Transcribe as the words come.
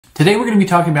Today we're going to be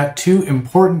talking about two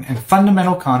important and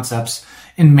fundamental concepts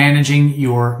in managing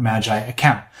your Magai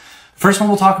account. The first one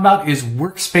we'll talk about is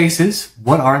workspaces.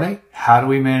 What are they? How do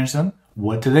we manage them?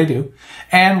 What do they do?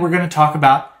 And we're going to talk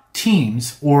about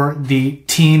teams, or the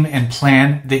team and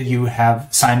plan that you have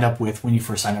signed up with when you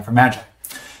first signed up for Magai.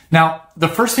 Now, the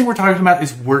first thing we're talking about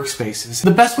is workspaces.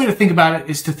 The best way to think about it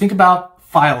is to think about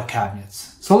file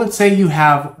cabinets. So let's say you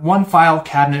have one file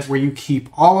cabinet where you keep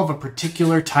all of a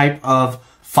particular type of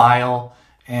file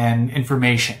and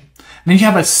information. And then you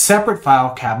have a separate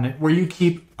file cabinet where you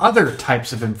keep other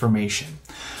types of information.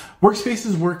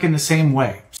 Workspaces work in the same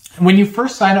way. When you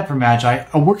first sign up for Magai,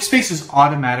 a workspace is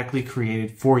automatically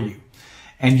created for you,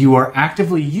 and you are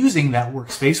actively using that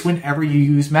workspace whenever you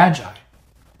use Magai.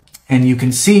 And you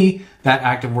can see that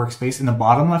active workspace in the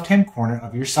bottom left-hand corner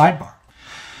of your sidebar.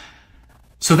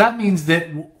 So that means that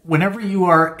whenever you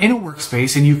are in a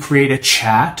workspace and you create a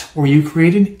chat, or you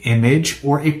create an image,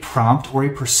 or a prompt, or a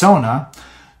persona,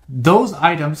 those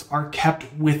items are kept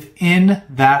within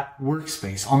that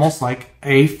workspace, almost like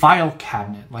a file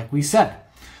cabinet, like we said.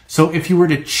 So if you were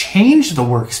to change the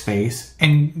workspace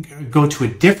and go to a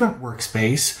different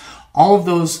workspace, all of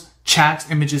those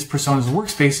chats, images, personas, and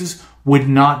workspaces would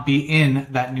not be in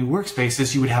that new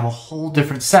workspaces. You would have a whole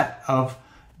different set of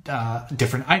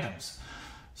different items.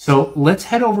 So let's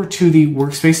head over to the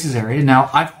workspaces area.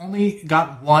 Now, I've only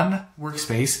got one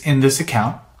workspace in this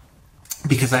account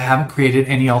because I haven't created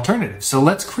any alternatives. So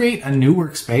let's create a new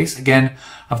workspace. Again,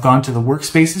 I've gone to the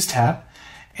workspaces tab,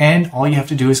 and all you have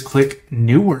to do is click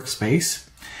new workspace,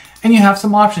 and you have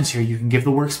some options here. You can give the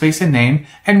workspace a name,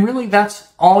 and really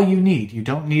that's all you need. You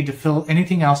don't need to fill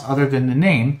anything else other than the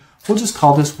name. We'll just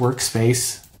call this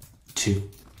workspace 2.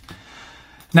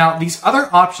 Now, these other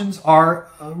options are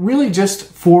really just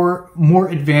for more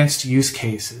advanced use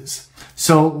cases.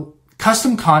 So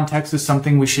custom context is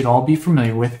something we should all be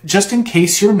familiar with. Just in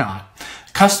case you're not,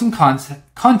 custom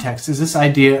context is this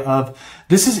idea of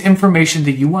this is information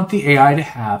that you want the AI to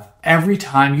have every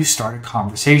time you start a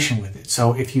conversation with it.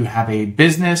 So if you have a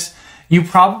business, you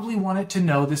probably want it to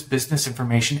know this business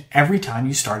information every time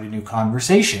you start a new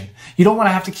conversation. You don't want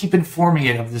to have to keep informing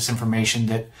it of this information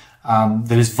that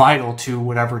is vital to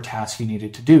whatever task you need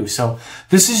it to do. So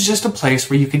this is just a place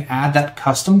where you can add that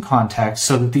custom context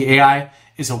so that the AI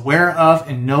is aware of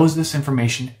and knows this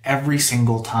information every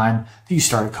single time that you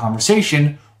start a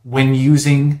conversation when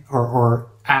using or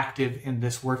active in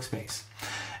this workspace.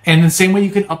 And the same way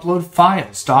you can upload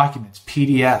files, documents,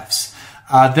 PDFs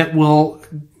that will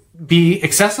be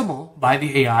accessible by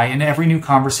the AI in every new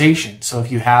conversation. So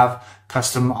if you have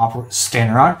custom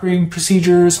standard operating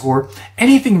procedures or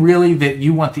anything really that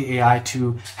you want the AI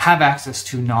to have access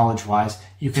to knowledge-wise,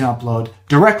 you can upload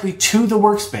directly to the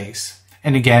workspace,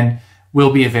 and again,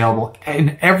 will be available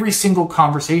in every single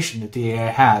conversation that the AI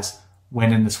has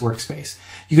when in this workspace.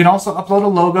 You can also upload a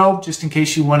logo just in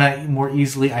case you want to more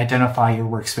easily identify your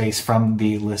workspace from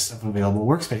the list of available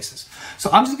workspaces.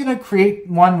 So I'm just going to create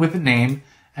one with a name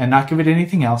and not give it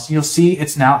anything else. You'll see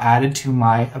it's now added to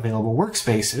my available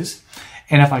workspaces.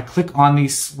 And if I click on the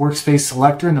workspace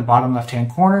selector in the bottom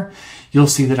left-hand corner, you'll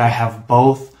see that I have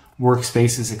both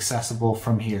workspaces accessible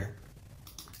from here.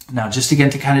 Now, just again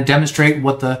to kind of demonstrate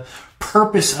what the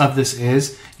purpose of this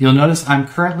is, you'll notice I'm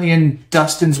currently in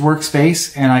Dustin's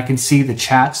workspace, and I can see the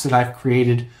chats that I've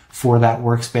created for that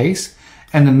workspace.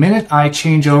 And the minute I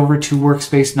change over to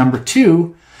workspace number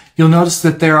 2, you'll notice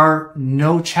that there are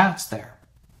no chats there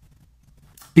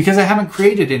because I haven't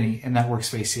created any in that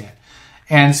workspace yet.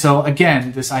 And so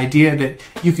again, this idea that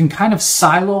you can kind of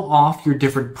silo off your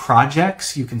different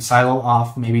projects, you can silo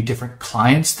off maybe different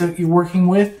clients that you're working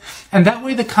with, and that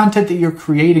way the content that you're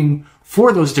creating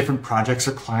for those different projects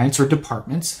or clients or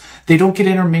departments, they don't get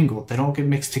intermingled, they don't get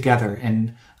mixed together,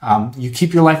 and you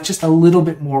keep your life just a little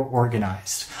bit more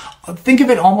organized. Think of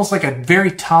it almost like a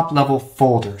very top level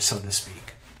folder, so to speak.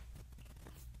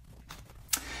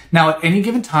 Now, at any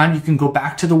given time, you can go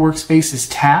back to the Workspaces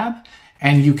tab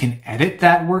and you can edit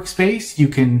that workspace. You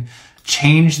can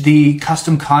change the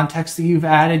custom context that you've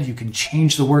added. You can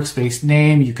change the workspace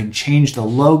name. You can change the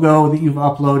logo that you've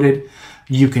uploaded.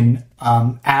 You can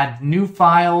add new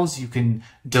files. You can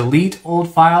delete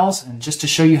old files. And just to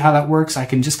show you how that works, I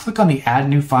can just click on the Add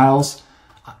New Files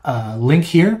link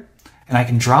here, and I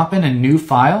can drop in a new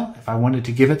file if I wanted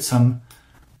to give it some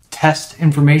test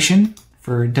information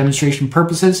for demonstration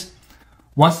purposes.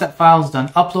 Once that file is done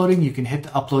uploading, you can hit the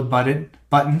upload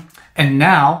button, and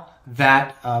now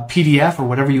that PDF or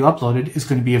whatever you uploaded is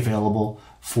going to be available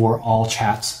for all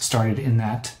chats started in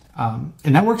that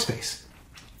workspace.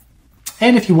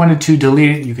 And if you wanted to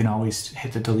delete it, you can always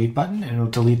hit the delete button and it'll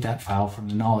delete that file from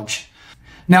the knowledge.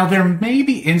 Now, there may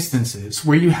be instances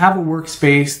where you have a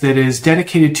workspace that is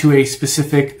dedicated to a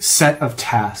specific set of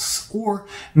tasks, or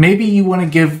maybe you want to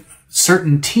give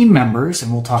certain team members,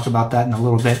 and we'll talk about that in a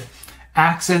little bit,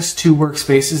 access to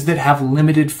workspaces that have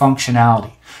limited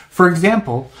functionality. For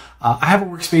example, I have a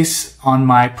workspace on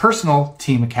my personal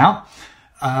team account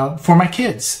for my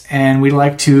kids, and we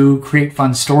like to create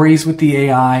fun stories with the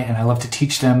AI, and I love to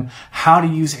teach them how to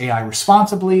use AI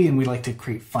responsibly, and we like to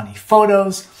create funny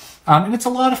photos, and it's a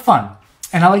lot of fun.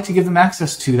 And I like to give them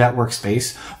access to that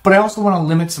workspace, but I also want to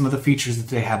limit some of the features that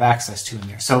they have access to in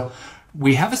there. So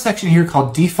we have a section here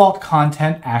called Default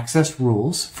Content Access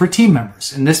Rules for team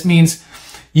members. And this means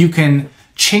you can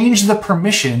change the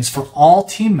permissions for all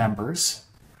team members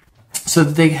so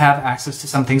that they have access to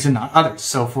some things and not others.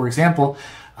 So for example,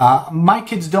 my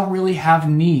kids don't really have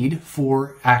need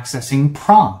for accessing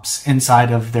prompts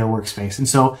inside of their workspace. And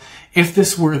so if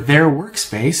this were their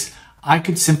workspace, I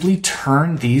could simply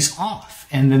turn these off,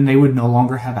 and then they would no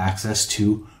longer have access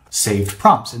to saved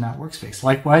prompts in that workspace.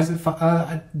 Likewise, if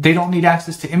they don't need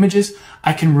access to images,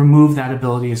 I can remove that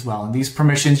ability as well. And these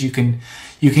permissions, you can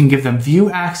give them view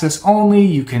access only,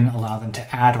 you can allow them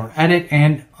to add or edit,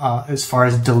 and as far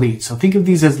as delete. So think of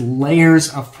these as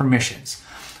layers of permissions.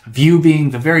 View being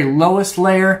the very lowest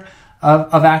layer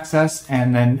of access,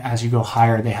 and then as you go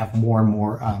higher, they have more and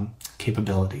more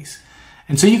capabilities.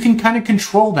 And so you can kind of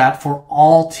control that for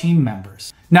all team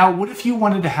members. Now, what if you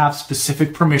wanted to have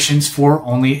specific permissions for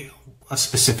only a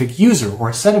specific user or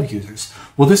a set of users?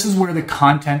 Well, this is where the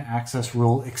content access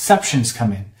rule exceptions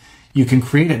come in. You can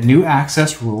create a new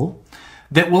access rule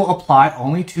that will apply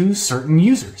only to certain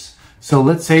users. So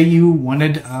let's say you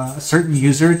wanted a certain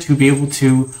user to be able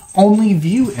to only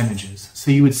view images.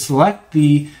 So you would select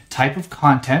the type of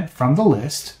content from the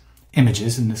list,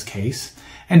 images in this case,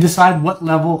 and decide what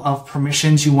level of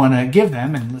permissions you want to give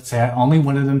them. And let's say I only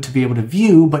wanted them to be able to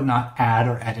view, but not add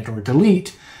or edit or delete.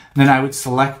 And then I would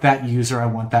select that user I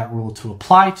want that rule to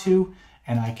apply to,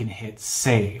 and I can hit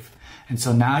save. And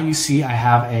so now you see I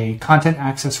have a content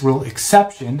access rule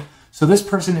exception. So this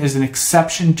person is an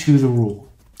exception to the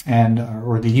rule, and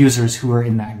or the users who are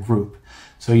in that group.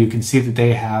 So you can see that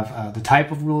they have the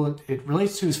type of rule it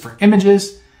relates to is for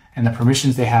images, and the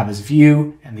permissions they have is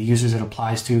view, and the users it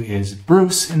applies to is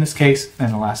Bruce in this case,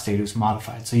 and the last date is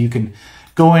modified. So you can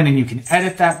go in and you can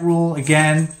edit that rule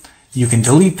again, you can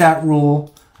delete that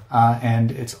rule,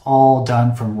 and it's all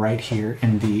done from right here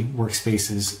in the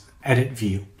Workspaces edit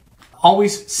view.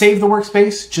 Always save the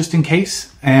workspace just in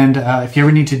case, and if you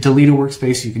ever need to delete a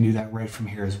workspace, you can do that right from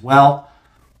here as well.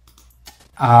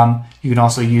 You can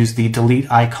also use the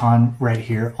delete icon right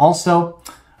here also.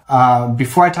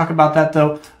 Before I talk about that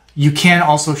though, you can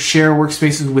also share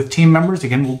workspaces with team members.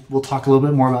 Again, we'll talk a little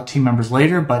bit more about team members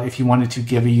later, but if you wanted to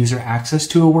give a user access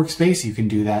to a workspace, you can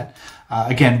do that.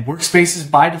 Again,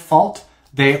 workspaces by default,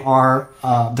 they're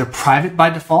private by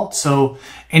default. So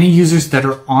any users that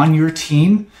are on your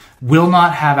team will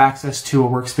not have access to a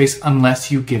workspace unless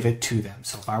you give it to them.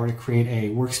 So if I were to create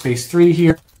a workspace 3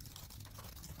 here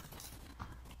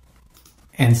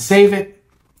and save it,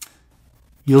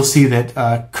 you'll see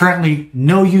that currently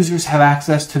no users have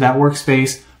access to that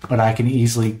workspace, but I can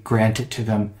easily grant it to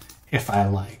them if I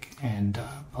like, and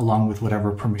along with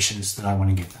whatever permissions that I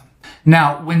want to give them.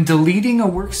 Now, when deleting a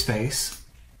workspace,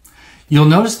 you'll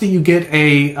notice that you get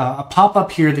a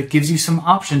pop-up here that gives you some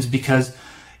options, because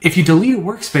if you delete a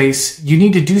workspace, you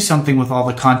need to do something with all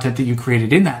the content that you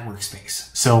created in that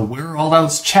workspace. So where are all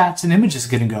those chats and images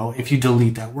going to go if you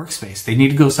delete that workspace? They need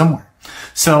to go somewhere.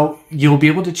 So you'll be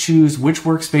able to choose which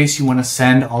workspace you want to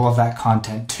send all of that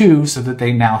content to so that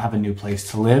they now have a new place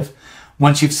to live.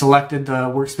 Once you've selected the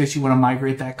workspace you want to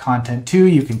migrate that content to,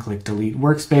 you can click delete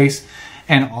workspace,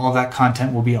 and all of that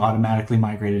content will be automatically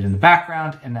migrated in the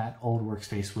background, and that old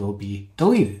workspace will be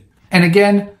deleted. And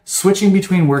again, switching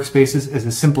between workspaces is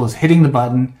as simple as hitting the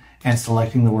button and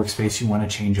selecting the workspace you want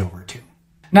to change over to.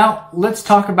 Now, let's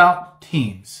talk about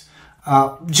teams.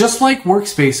 Just like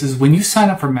workspaces, when you sign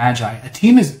up for Magai, a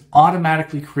team is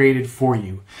automatically created for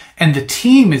you. And the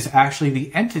team is actually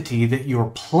the entity that your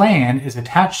plan is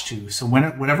attached to. So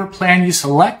whatever plan you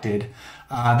selected,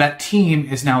 that team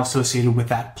is now associated with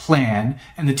that plan,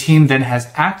 and the team then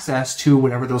has access to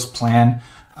whatever those plan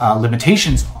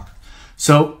limitations are.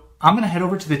 So I'm going to head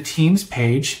over to the Teams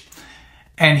page,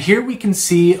 and here we can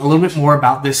see a little bit more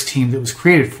about this team that was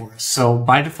created for us. So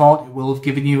by default, it will have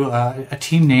given you a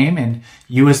team name, and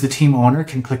you as the team owner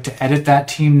can click to edit that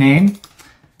team name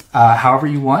however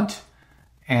you want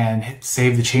and hit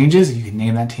save the changes. You can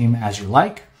name that team as you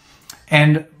like.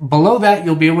 And below that,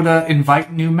 you'll be able to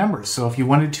invite new members. So if you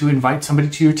wanted to invite somebody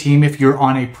to your team, if you're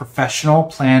on a professional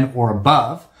plan or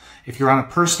above, If you're on a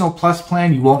personal plus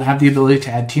plan, you won't have the ability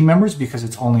to add team members because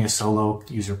it's only a solo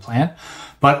user plan.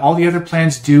 But all the other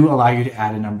plans do allow you to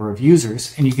add a number of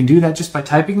users, and you can do that just by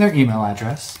typing their email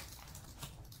address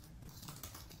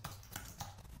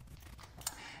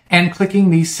and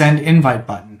clicking the Send Invite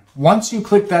button. Once you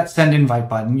click that Send Invite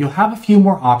button, you'll have a few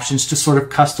more options to sort of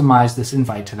customize this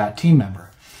invite to that team member.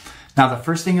 Now, the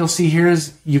first thing you'll see here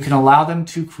is you can allow them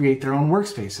to create their own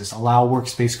workspaces, allow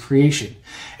workspace creation.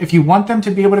 If you want them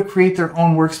to be able to create their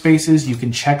own workspaces, you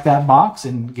can check that box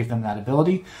and give them that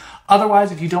ability.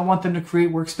 Otherwise, if you don't want them to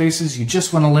create workspaces, you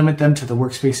just want to limit them to the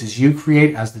workspaces you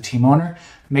create as the team owner,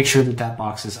 make sure that that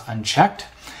box is unchecked.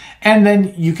 And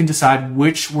then you can decide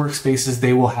which workspaces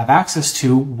they will have access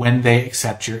to when they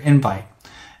accept your invite.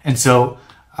 And so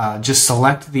just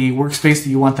select the workspace that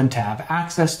you want them to have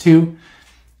access to,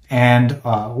 and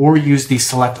or use the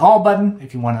Select All button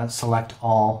if you want to select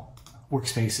all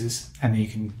workspaces, and then you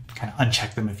can kind of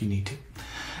uncheck them if you need to.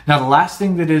 Now, the last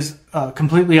thing that is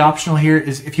completely optional here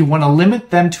is if you want to limit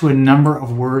them to a number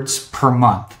of words per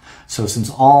month. So since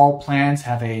all plans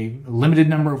have a limited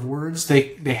number of words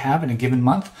they have in a given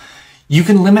month, you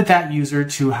can limit that user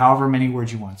to however many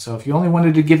words you want. So if you only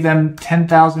wanted to give them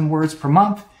 10,000 words per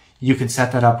month, you can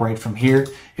set that up right from here.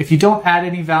 If you don't add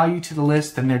any value to the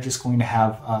list, then they're just going to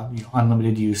have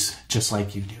unlimited use just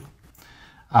like you do.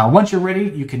 Once you're ready,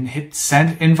 you can hit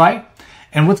Send Invite.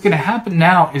 And what's going to happen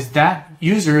now is that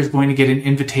user is going to get an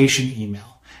invitation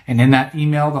email. And in that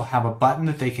email, they'll have a button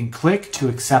that they can click to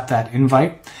accept that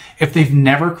invite. If they've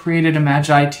never created a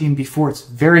Magai team before, it's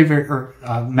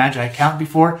Magai account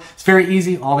before, it's very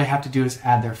easy. All they have to do is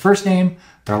add their first name,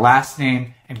 their last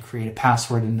name, and create a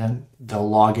password, and then they'll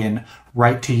log in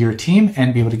right to your team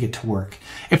and be able to get to work.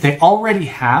 If they already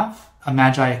have a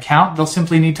Magai account, they'll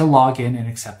simply need to log in and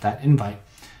accept that invite.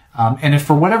 And if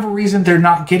for whatever reason they're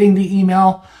not getting the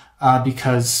email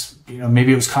because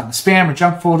maybe it was caught in the spam or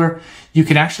junk folder, you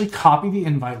can actually copy the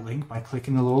invite link by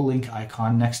clicking the little link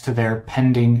icon next to their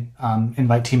pending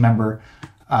invite team member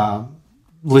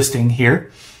listing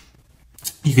here.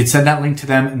 You can send that link to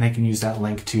them, and they can use that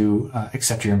link to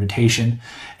accept your invitation.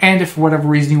 And if for whatever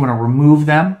reason you want to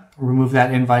remove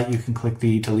that invite, you can click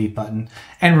the delete button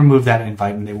and remove that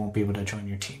invite, and they won't be able to join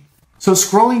your team. So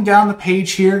scrolling down the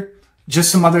page here,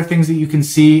 just some other things that you can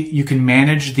see. You can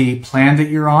manage the plan that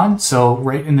you're on. So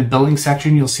right in the billing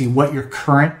section, you'll see what your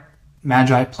current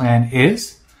Magai plan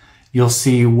is. You'll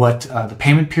see what the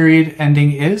payment period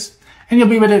ending is. And you'll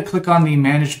be able to click on the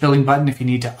Manage Billing button if you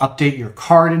need to update your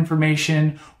card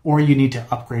information or you need to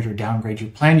upgrade or downgrade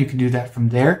your plan. You can do that from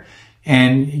there.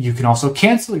 And you can also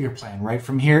cancel your plan right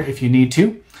from here if you need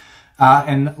to.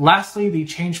 And lastly, the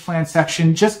Change Plan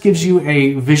section just gives you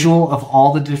a visual of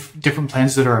all the different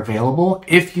plans that are available.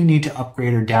 If you need to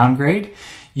upgrade or downgrade,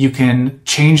 you can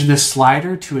change this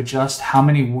slider to adjust how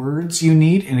many words you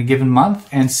need in a given month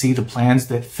and see the plans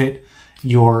that fit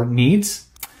your needs.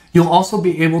 You'll also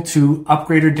be able to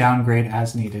upgrade or downgrade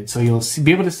as needed. So you'll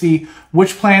be able to see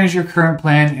which plan is your current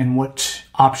plan and which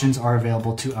options are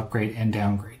available to upgrade and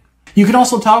downgrade. You can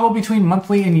also toggle between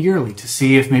monthly and yearly to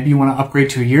see if maybe you want to upgrade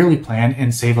to a yearly plan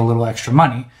and save a little extra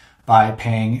money by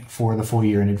paying for the full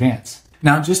year in advance.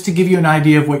 Now, just to give you an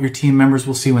idea of what your team members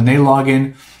will see when they log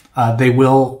in, they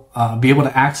will be able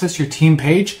to access your team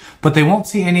page, but they won't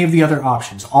see any of the other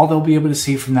options. All they'll be able to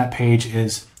see from that page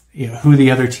is who the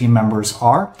other team members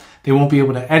are. They won't be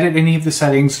able to edit any of the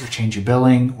settings or change your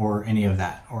billing or any of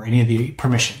that, or any of the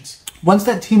permissions. Once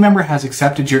that team member has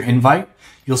accepted your invite,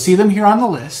 you'll see them here on the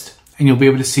list, and you'll be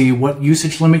able to see what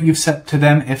usage limit you've set to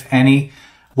them, if any,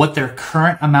 what their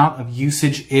current amount of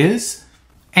usage is,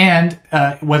 and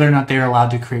whether or not they're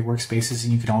allowed to create workspaces,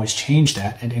 and you can always change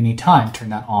that at any time, turn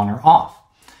that on or off.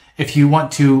 If you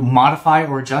want to modify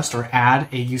or adjust or add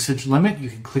a usage limit, you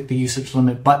can click the usage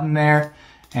limit button there,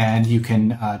 and you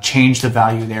can change the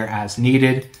value there as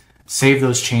needed, save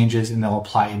those changes, and they'll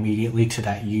apply immediately to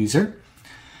that user.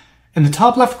 In the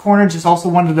top left corner, just also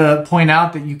wanted to point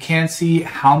out that you can see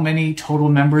how many total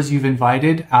members you've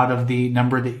invited out of the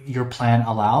number that your plan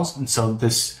allows. And so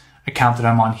this account that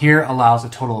I'm on here allows a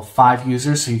total of 5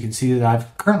 users. So you can see that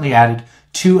I've currently added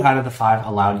 2 out of the 5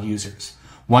 allowed users.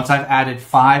 Once I've added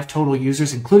 5 total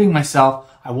users, including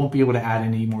myself, I won't be able to add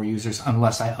any more users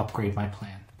unless I upgrade my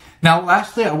plan. Now,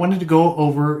 lastly, I wanted to go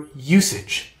over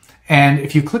usage. And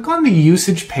if you click on the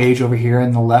usage page over here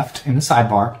in the left in the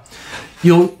sidebar,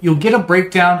 you'll get a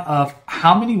breakdown of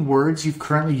how many words you've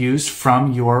currently used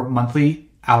from your monthly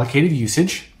allocated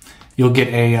usage. You'll get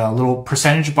a little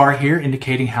percentage bar here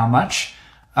indicating how much,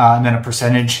 and then a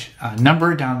percentage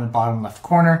number down in the bottom left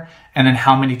corner, and then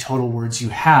how many total words you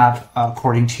have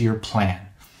according to your plan.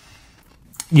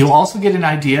 You'll also get an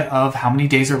idea of how many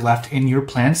days are left in your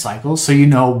plan cycle, so you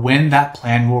know when that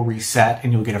plan will reset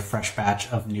and you'll get a fresh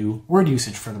batch of new word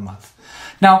usage for the month.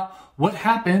 Now, what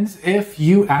happens if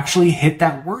you actually hit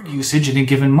that word usage in a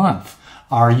given month?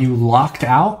 Are you locked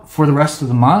out for the rest of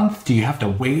the month? Do you have to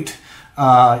wait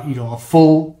a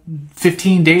full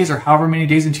 15 days or however many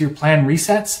days into your plan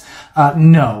resets?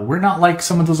 No, we're not like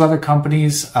some of those other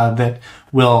companies that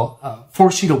will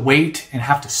force you to wait and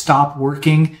have to stop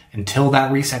working until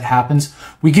that reset happens.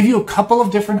 We give you a couple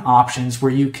of different options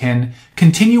where you can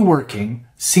continue working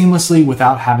seamlessly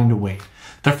without having to wait.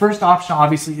 The first option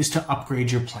obviously is to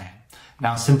upgrade your plan.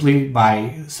 Now, simply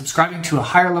by subscribing to a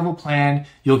higher level plan,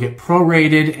 you'll get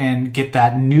prorated and get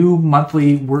that new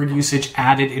monthly word usage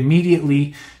added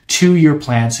immediately to your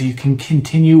plan so you can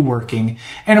continue working.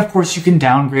 And of course, you can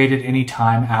downgrade at any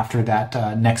time after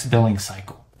that next billing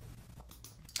cycle.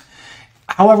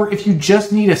 However, if you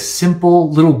just need a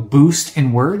simple little boost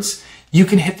in words, you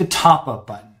can hit the top up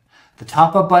button. The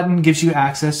top up button gives you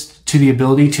access to the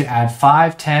ability to add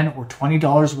 $5, $10, or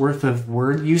 $20 worth of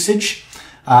word usage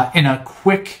in a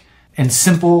quick and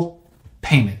simple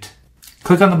payment.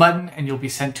 Click on the button and you'll be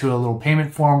sent to a little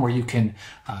payment form where you can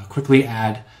quickly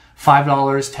add $5,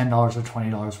 $10, or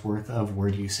 $20 worth of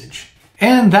word usage.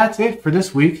 And that's it for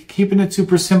this week. Keeping it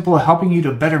super simple, helping you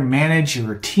to better manage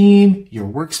your team, your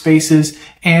workspaces,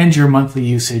 and your monthly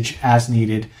usage as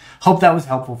needed. Hope that was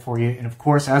helpful for you. And of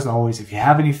course, as always, if you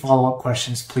have any follow-up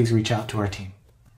questions, please reach out to our team.